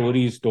and the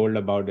story is told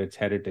about its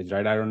heritage,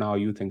 right? I don't know how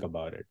you think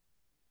about it.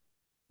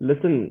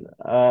 Listen,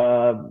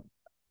 I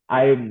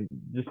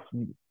just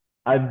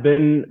I've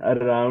been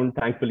around.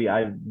 Thankfully,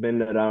 I've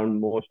been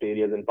around most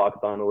areas in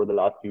Pakistan over the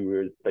last few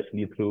years,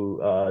 especially through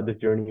this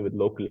journey with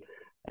local.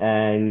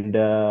 And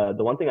the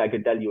one thing I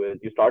can tell you is,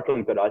 you start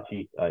from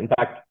Karachi. In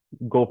fact,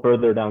 go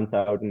further down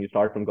south, and you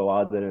start from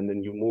Gawadar, and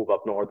then you move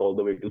up north all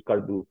the way to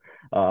Skardu.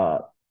 Uh,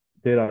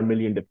 there are a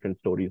million different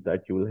stories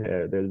that you will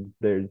hear.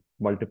 There's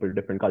multiple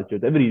different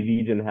cultures. Every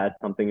region has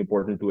something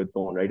important to its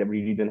own, right?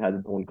 Every region has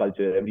its own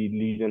culture. Every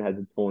region has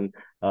its own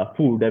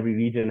food. Every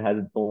region has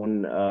its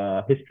own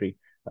history,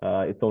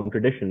 its own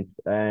traditions,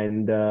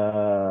 and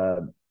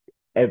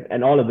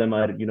all of them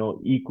are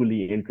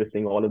equally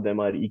interesting. All of them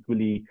are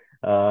equally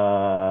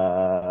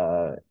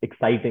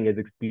exciting as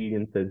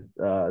experiences.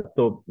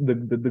 So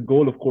the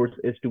goal, of course,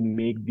 is to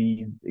make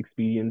these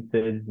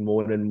experiences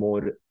more and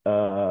more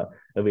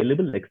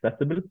available,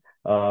 accessible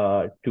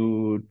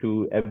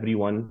to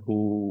everyone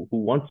who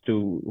wants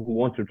to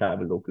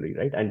travel locally,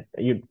 right? And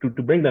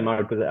to bring them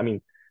out, because I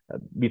mean,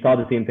 we saw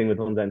the same thing with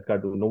Honza and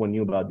Skardu. No one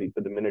knew about these,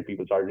 but the minute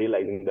people started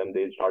realizing them,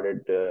 they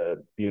started,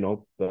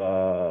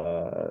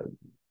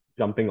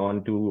 jumping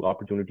on to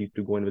opportunities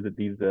to go and visit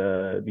these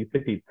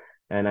cities.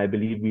 And I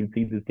believe we'll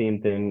see the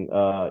same thing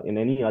in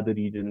any other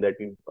region that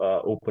we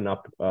open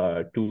up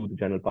to the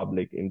general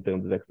public in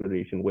terms of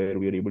exploration, where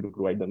we are able to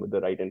provide them with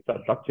the right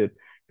infrastructure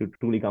to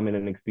truly come in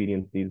and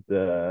experience these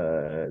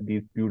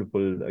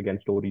beautiful, again,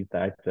 stories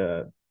that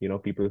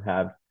people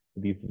have,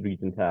 these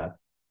regions have.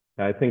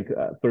 I think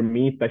for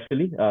me,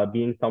 especially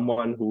being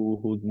someone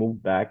who's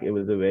moved back, it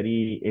was a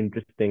very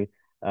interesting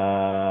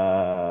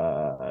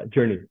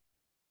journey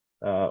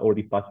over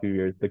these past few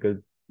years, because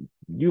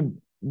you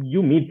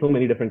meet so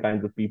many different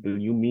kinds of people.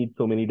 You meet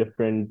so many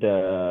different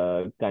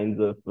kinds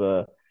of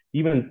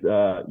even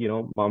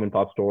mom and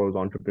pop stores,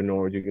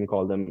 entrepreneurs. You can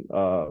call them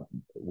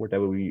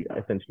whatever we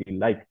essentially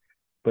like.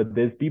 But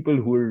there's people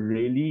who are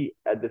really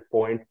at this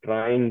point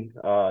trying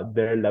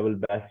their level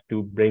best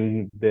to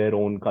bring their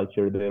own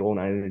culture, their own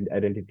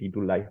identity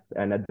to life.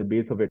 And at the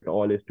base of it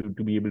all is to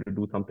be able to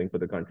do something for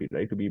the country,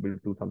 right? To be able to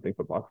do something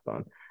for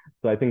Pakistan.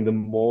 So I think the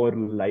more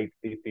likes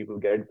these people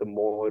get, the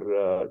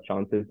more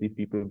chances these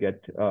people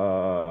get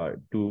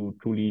to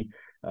truly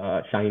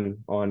shine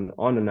on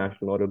a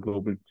national or a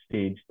global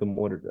stage, the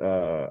more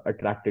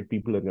attracted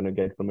people are going to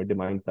get from a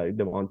demand side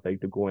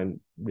to go and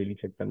really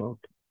check them out.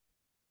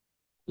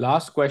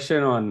 Last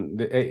question on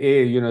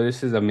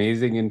this is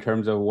amazing in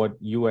terms of what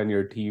you and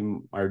your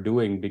team are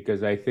doing,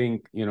 because I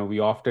think, we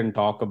often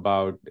talk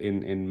about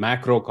in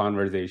macro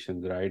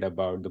conversations, right,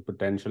 about the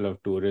potential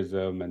of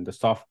tourism and the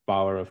soft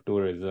power of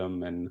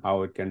tourism and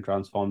how it can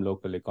transform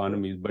local Yeah,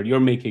 economies. But yeah,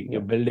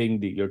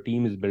 your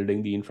team is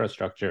building the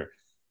infrastructure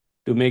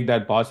to make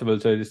that possible.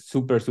 So it's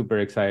super, super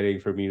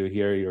exciting for me to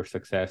hear your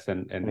success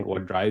and thank you.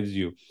 what drives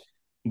you.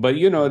 But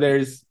Thank you.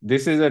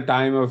 this is a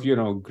time of,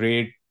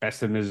 great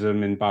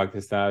pessimism in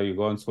Pakistan. You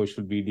go on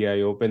social media,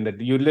 you open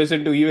that, you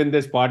listen to even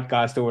this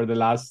podcast over the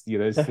last,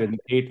 it's been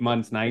 8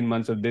 months, 9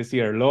 months of this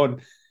year alone.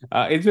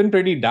 It's been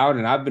pretty down,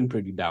 and I've been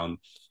pretty down.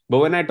 But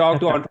when I talk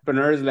to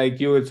entrepreneurs like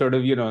you, it's sort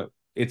of,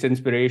 it's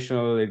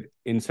inspirational. It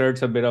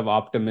inserts a bit of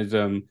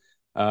optimism.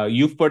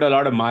 You've put a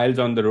lot of miles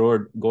on the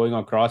road going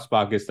across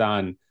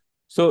Pakistan.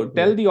 So Yeah.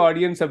 tell the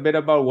audience a bit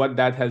about what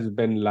that has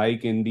been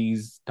like in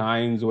these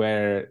times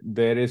where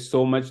there is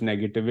so much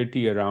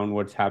negativity around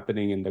what's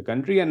happening in the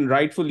country, and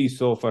rightfully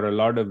so for a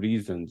lot of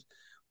reasons.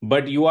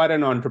 But you are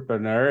an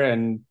entrepreneur,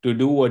 and to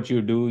do what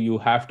you do, you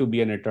have to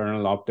be an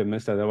eternal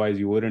optimist. Otherwise,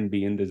 you wouldn't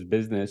be in this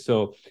business.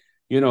 So,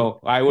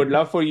 I would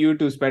love for you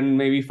to spend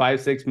maybe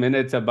 5, 6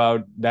 minutes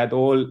about that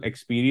whole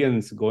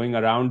experience going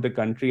around the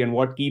country and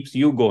what keeps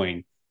you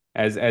going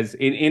as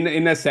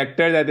in a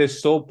sector that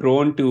is so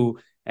prone to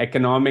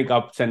economic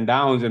ups and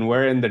downs, and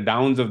we're in the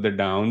downs of the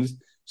downs.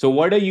 So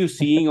what are you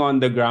seeing on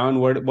the ground?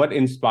 What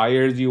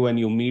inspires you when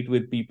you meet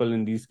with people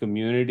in these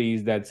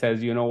communities that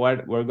says, you know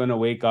what, we're going to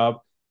wake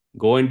up,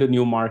 go into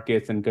new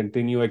markets and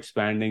continue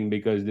expanding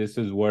because this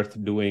is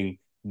worth doing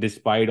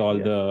despite all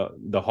Yeah.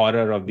 the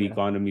horror of the Yeah.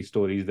 economy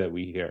stories that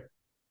we hear.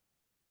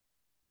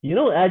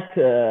 At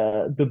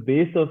the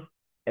base of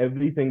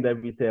everything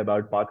that we say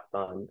about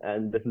Pakistan,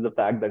 and this is a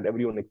fact that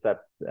everyone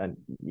accepts and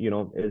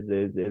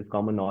is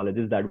common knowledge,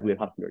 is that we're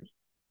hustlers.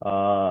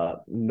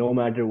 No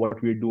matter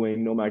what we're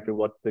doing, no matter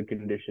what's the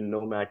condition,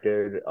 no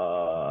matter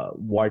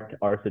what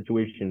our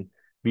situation,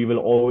 we will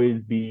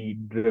always be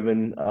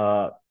driven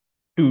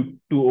to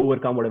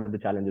overcome whatever the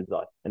challenges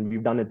are. And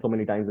we've done it so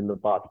many times in the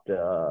past.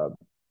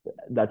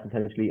 That's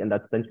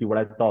essentially what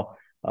I saw.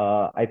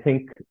 I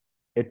think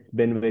it's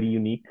been very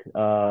unique.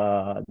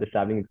 The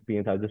traveling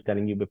experience. I was just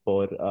telling you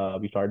before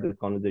we started this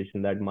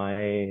conversation that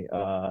my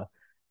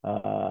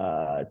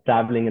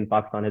traveling in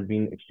Pakistan has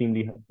been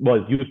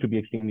used to be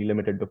extremely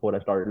limited before I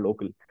started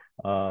local.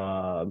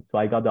 So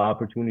I got the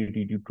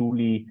opportunity to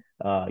truly,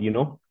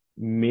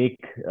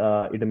 make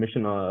it a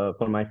mission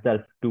for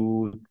myself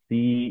to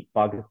see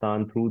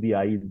Pakistan through the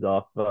eyes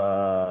of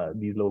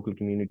these local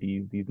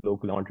communities, these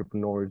local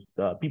entrepreneurs,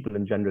 people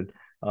in general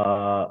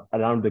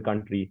around the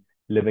country,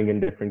 living in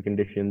different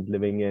conditions,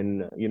 living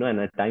in, and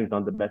at times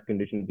not the best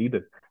conditions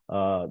either.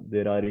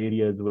 There are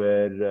areas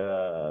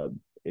where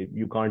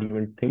you can't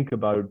even think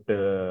about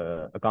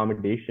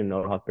accommodation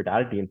or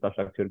hospitality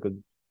infrastructure because,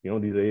 these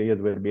are areas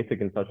where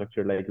basic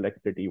infrastructure like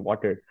electricity,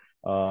 water,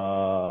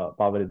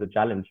 power is a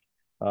challenge.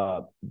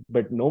 Uh,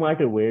 but no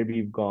matter where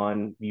we've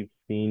gone, we've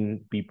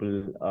seen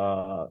people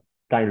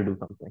trying to do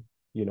something,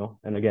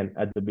 and again,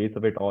 at the base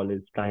of it all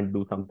is trying to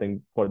do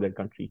something for their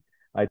country.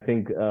 I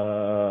think at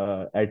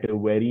a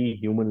very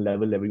human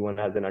level, everyone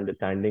has an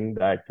understanding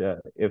that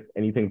if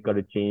anything's got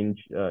to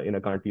change in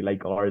a country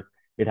like ours,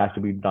 it has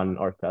to be done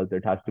ourselves.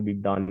 It has to be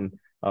done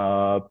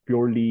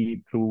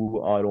purely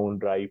through our own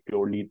drive,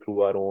 purely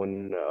through our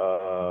own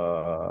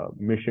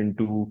mission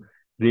to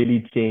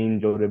really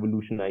change or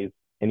revolutionize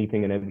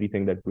anything and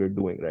everything that we're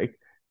doing, right?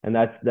 And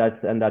that's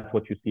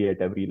what you see at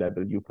every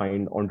level. You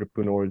find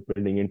entrepreneurs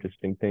building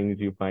interesting things.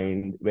 You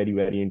find very,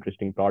 very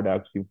interesting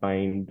products. You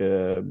find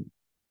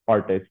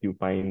artists, you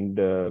find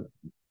uh,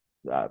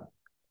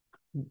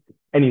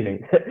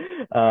 anything.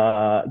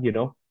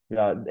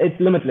 It's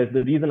limitless.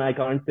 The reason I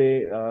can't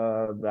say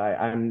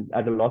I'm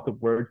at a loss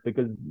of words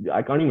because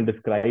I can't even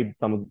describe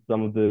some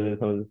of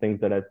the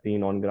things that I've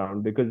seen on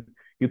ground. Because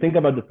you think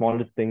about the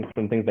smallest things,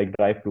 from things like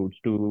dry fruits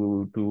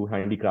to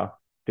handicraft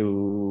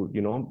to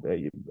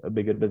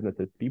bigger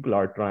businesses. People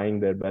are trying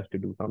their best to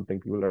do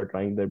something. People are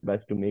trying their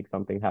best to make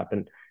something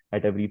happen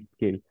at every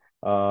scale.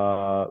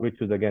 Which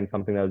was again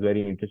something that was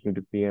very interesting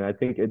to see. And I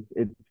think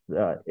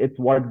it's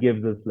what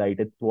gives us light.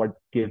 It's what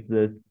gives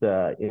us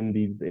in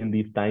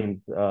these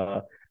times.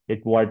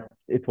 It's what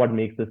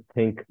makes us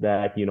think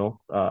that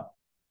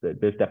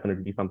there's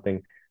definitely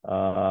something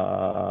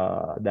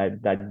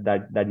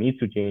that needs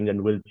to change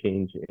and will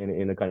change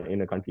in a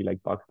country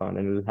like Pakistan,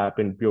 and it will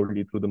happen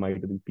purely through the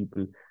might of these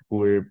people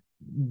who are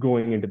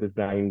going into this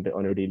grind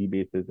on a daily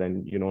basis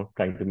and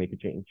trying to make a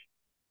change.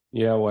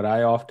 Yeah, what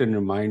I often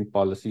remind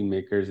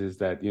policymakers is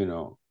that,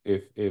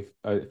 if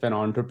an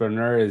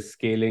entrepreneur is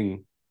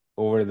scaling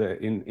over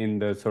in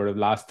the sort of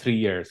last 3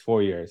 years,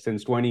 4 years,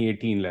 since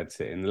 2018, let's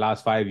say, in the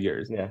last 5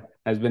 years, Yeah,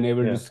 has been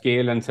able to yeah,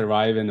 scale and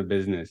survive in a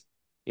business,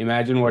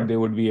 imagine what yeah. they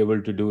would be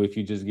able to do if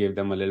you just gave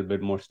them a little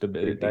bit more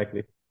stability,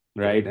 Exactly.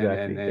 right?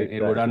 Exactly. And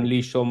it would Exactly.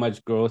 unleash so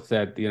much growth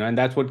that, and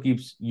that's what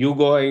keeps you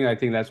going. I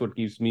think that's what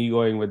keeps me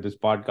going with this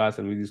podcast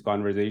and with these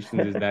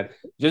conversations, is that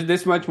just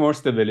this much more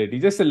stability,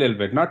 just a little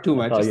bit, not too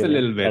That's much, all just you a need.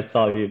 little bit. That's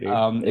all you need.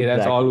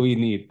 That's all Exactly. we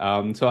need.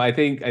 So I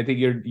think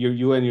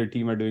you and your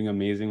team are doing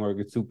amazing work.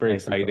 It's super Thank you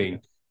so exciting.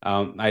 much.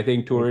 I think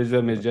Thank you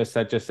tourism so is much. just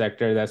such a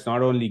sector that's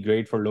not only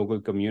great for local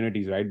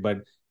communities, right?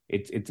 But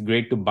it's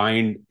great to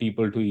bind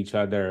people to each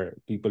other.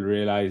 People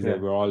realize that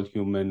Yeah. we're all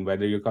human,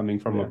 whether you're coming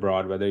from Yeah.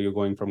 abroad, whether you're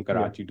going from Yeah.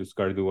 Karachi to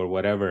Skardu or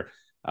whatever.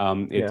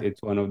 It's Yeah.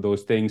 it's one of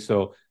those things.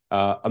 So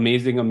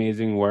amazing,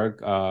 amazing work.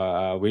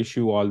 Wish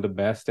you all the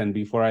best. And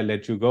before I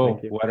let you Thank go,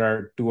 you. what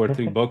are 2 or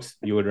 3 books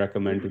you would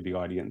recommend to the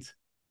audience?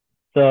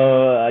 So,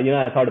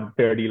 I thought a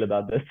fair deal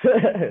about this,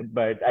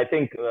 but I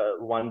think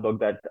one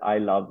book that I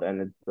love, and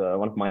it's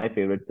one of my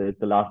favorites, is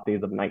The Last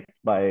Days of Night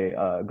by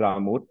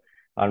Graham Moore.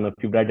 I don't know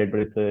if you've read it, but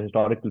it's a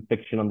historical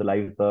fiction on the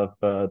lives of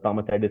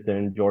Thomas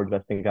Edison, George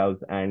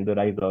Westinghouse, and the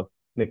rise of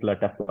Nikola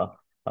Tesla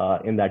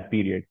in that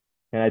period.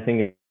 And I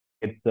think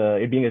it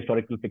being a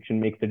historical fiction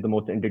makes it the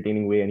most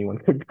entertaining way anyone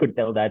could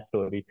tell that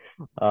story.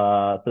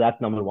 So that's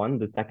number one.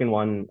 The second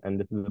one, and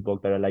this is a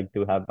book that I like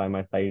to have by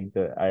my side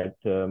at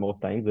most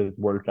times, is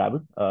World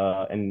Travel,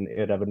 an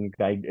irreverent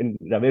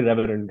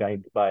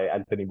guide by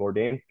Anthony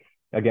Bourdain.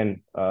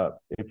 again,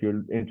 if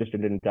you're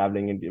interested in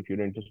traveling and if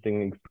you're interested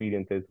in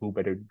experiences, who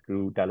better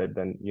to tell it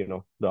than,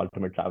 the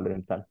ultimate traveler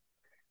himself?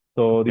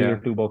 So these are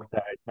Yeah. two books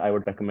that I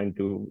would recommend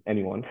to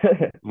anyone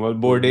Well,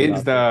 who's Bourdain's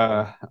out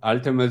there. the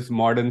ultimate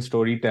modern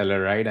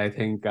storyteller, right? I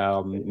think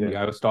Yeah.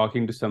 I was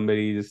talking to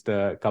somebody just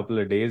a couple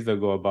of days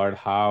ago about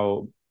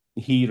how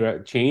he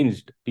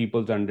changed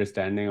people's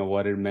understanding of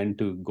what it meant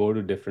to go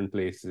to different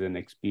places and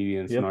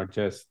experience, Yep. not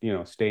just,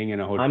 staying in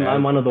a I'm hotel.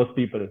 I'm one of those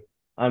people.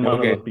 I'm one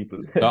of Okay. those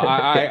people. So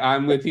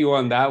I'm with you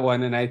on that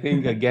one. And I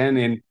think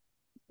again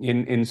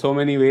in so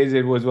many ways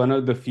it was one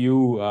of the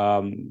few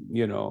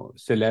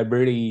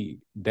celebrity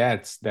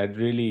deaths that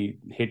really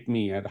hit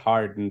me at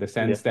heart, in the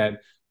sense Yes.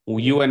 that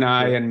Yes. you and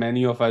I Yes. and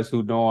many of us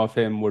who know of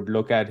him would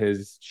look at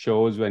his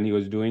shows when he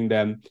was doing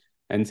them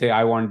and say,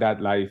 I want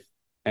that life.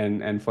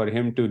 And for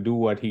him to do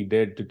what he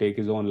did, to take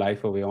his own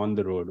life away on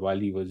the road while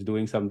he was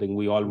doing something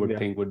we all would Yeah.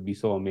 think would be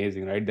so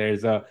amazing, right?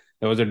 There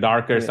was a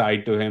darker Yeah.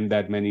 side to him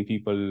that many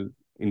people,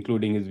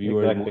 including his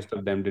viewers, Exactly. most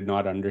of them did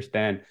not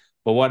understand.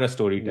 But what a Yep.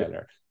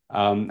 storyteller.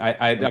 I mean,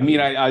 Absolutely.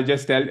 I'll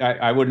just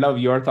I would love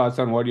your thoughts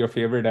on what your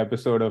favorite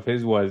episode of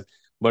his was.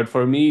 But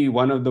for me,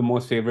 one of the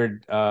most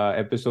favorite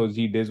episodes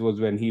he did was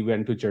when he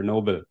went to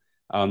Chernobyl,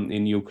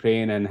 in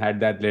Ukraine, and had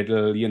that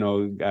little,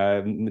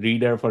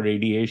 reader for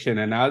radiation.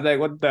 And I was like,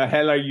 what the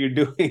hell are you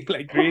doing?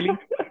 Like, really?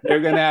 You're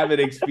gonna have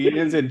an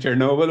experience in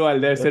Chernobyl while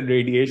there's a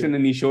radiation?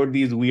 And he showed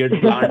these weird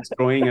plants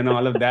growing and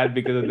all of that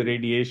because of the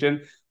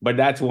radiation. But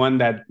that's one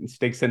that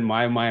sticks in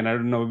my mind. I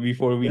don't know,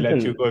 before we let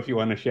you Listen, go, if you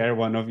want to share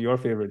one of your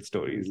favorite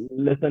stories.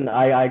 listen,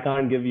 I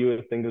can't give you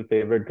a single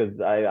favorite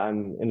because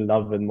I'm in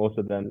love with most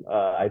of them.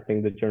 I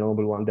think the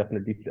Chernobyl one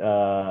definitely is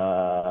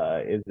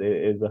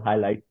a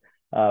highlight.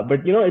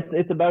 But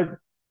it's about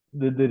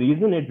the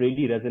reason it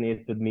really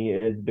resonates with me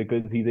is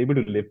because he's able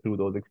to live through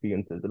those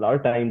experiences. A lot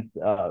of times,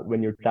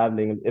 when you're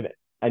traveling,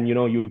 and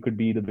you could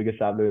be the biggest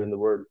traveler in the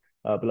world,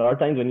 but a lot of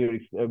times when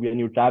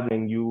you're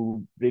traveling,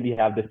 you really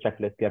have this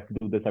checklist. You have to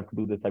do this, have to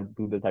do this, have to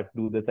do this, have to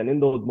do this, and in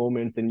those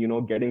moments, and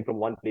getting from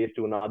one place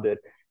to another,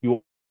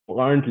 you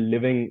aren't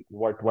living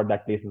what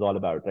that place is all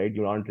about, right?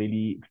 You aren't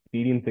really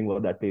experiencing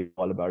what that place is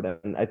all about,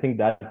 and I think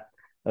that's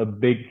a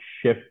big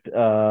shift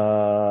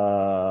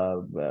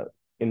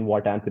in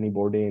what Anthony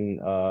Bourdain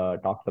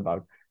talks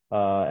about.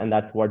 And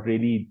that's what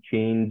really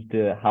changed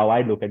how I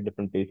look at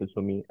different places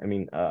for me. I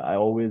mean, I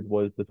always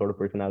was the sort of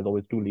person, I was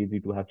always too lazy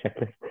to have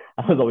checklists.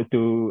 I was always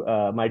too,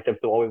 my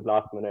trips were always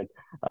last minute.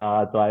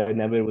 So I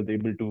never was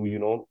able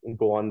to,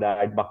 go on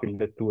that bucket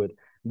list tour.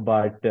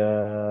 But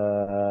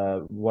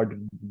what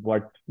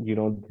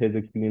his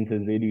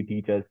experiences really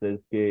teach us is,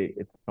 okay,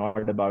 it's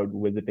not about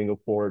visiting a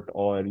fort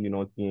or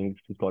seeing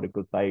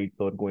historical sites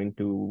or going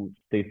to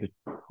places,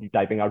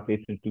 typing out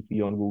places to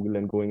see on Google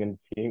and going and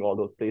seeing all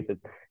those places.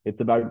 It's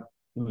about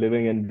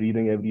living and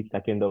breathing every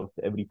second of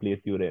every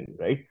place you're in,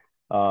 right?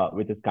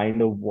 Which is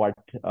kind of what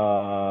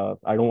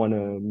I don't want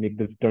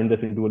to turn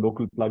this into a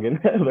local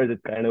plugin, but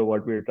it's kind of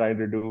what we're trying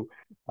to do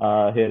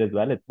here as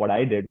well. It's what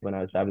I did when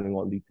I was traveling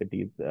all these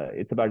cities.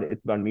 It's about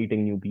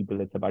meeting new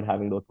people. It's about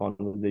having those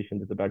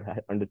conversations. It's about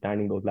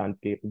understanding those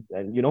landscapes,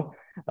 and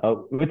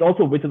which is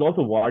also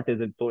what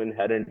is it so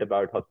inherent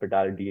about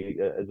hospitality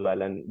as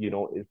well, and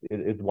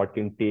is what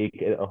can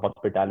take a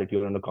hospitality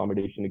or an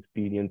accommodation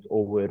experience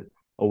over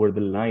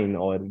the line,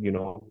 or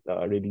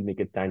really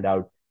make it stand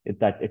out. It's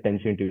that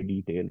attention to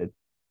detail. It's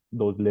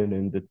those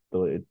linens. It's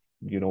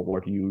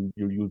what you're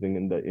using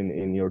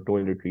in your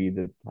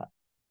toiletries.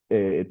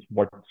 It's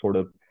what sort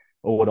of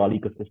overall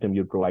ecosystem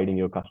you're providing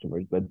your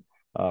customers with,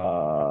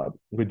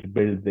 which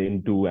builds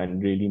into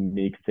and really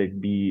makes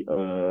it be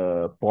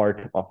a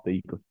part of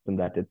the ecosystem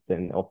that it's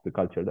in, of the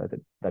culture that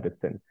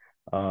it's in.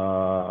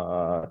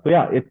 So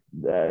yeah, it's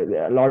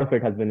a lot of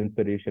it has been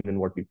inspiration in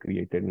what we've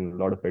created, and a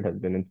lot of it has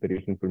been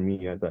inspiration for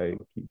me as I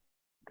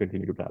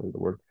continue to travel the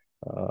world.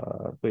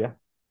 So yeah,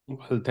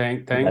 Well,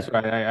 thanks. that's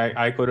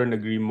I couldn't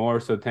agree more.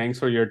 So thanks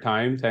for your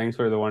time. Thanks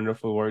for the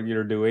wonderful work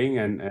you're doing,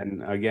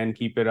 and again,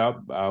 keep it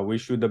up.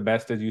 Wish you the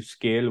best as you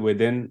scale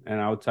within and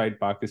outside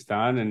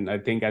Pakistan. And I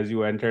think as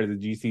you enter the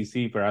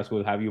GCC, perhaps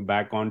we'll have you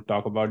back on,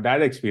 talk about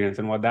that experience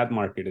and what that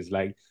market is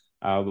like.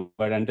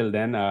 But until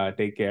then,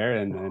 take care,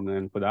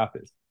 and Khuda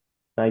Hafiz.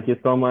 Thank you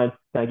so much.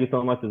 Thank you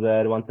so much,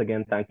 Zaid. Once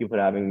again, thank you for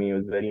having me. It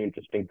was very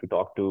interesting to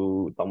talk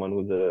to someone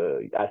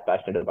who's as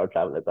passionate about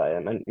travel as I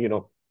am, and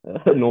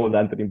knows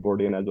Anthony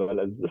Bourdain as well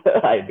as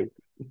I do.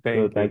 So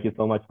Thank thank you. you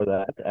so much for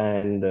that,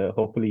 and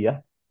hopefully, yeah,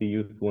 see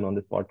you soon on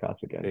this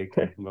podcast again. Take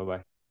care. Bye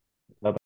bye.